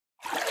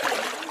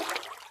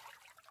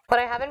What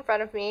I have in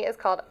front of me is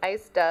called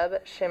Ice Dub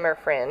Shimmer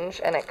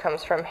Fringe, and it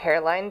comes from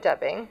Hairline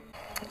Dubbing.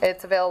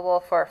 It's available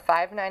for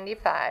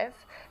 $5.95,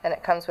 and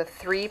it comes with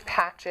 3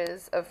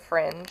 patches of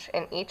fringe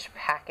in each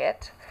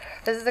packet.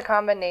 This is a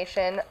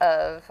combination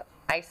of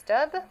Ice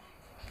Dub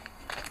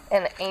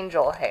and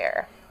angel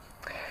hair.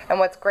 And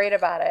what's great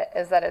about it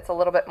is that it's a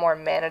little bit more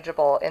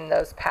manageable in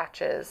those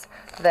patches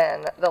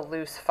than the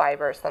loose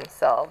fibers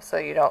themselves, so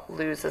you don't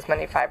lose as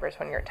many fibers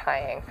when you're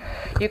tying.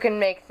 You can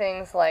make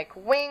things like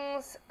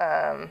wings,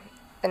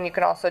 and you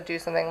can also do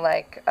something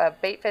like a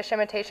bait fish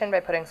imitation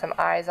by putting some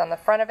eyes on the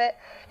front of it.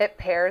 It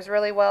pairs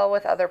really well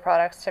with other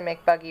products to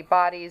make buggy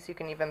bodies. You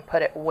can even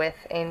put it with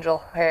angel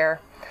hair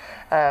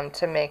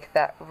to make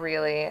that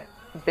really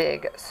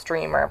big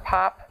streamer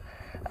pop.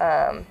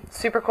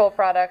 Super cool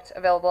product,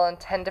 available in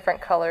 10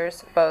 different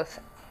colors, both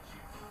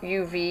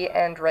UV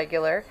and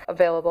regular,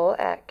 available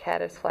at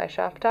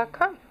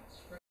caddisflyshop.com.